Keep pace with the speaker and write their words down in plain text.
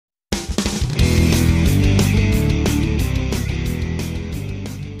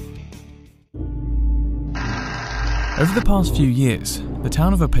Over the past few years, the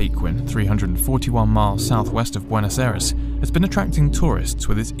town of Apequin, 341 miles southwest of Buenos Aires, has been attracting tourists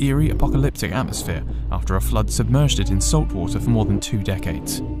with its eerie apocalyptic atmosphere after a flood submerged it in salt water for more than 2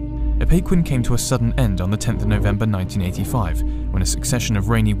 decades. Apequin came to a sudden end on the 10th of November 1985, when a succession of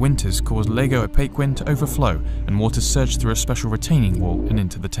rainy winters caused Lago Apequin to overflow and water surged through a special retaining wall and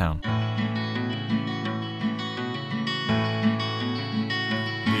into the town.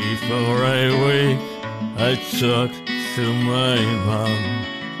 Before I wake, I talk to my mom.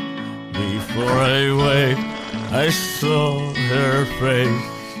 Before I wake, I saw her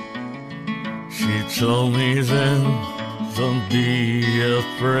face. She told me then, don't be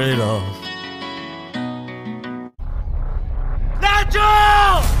afraid of Nacho!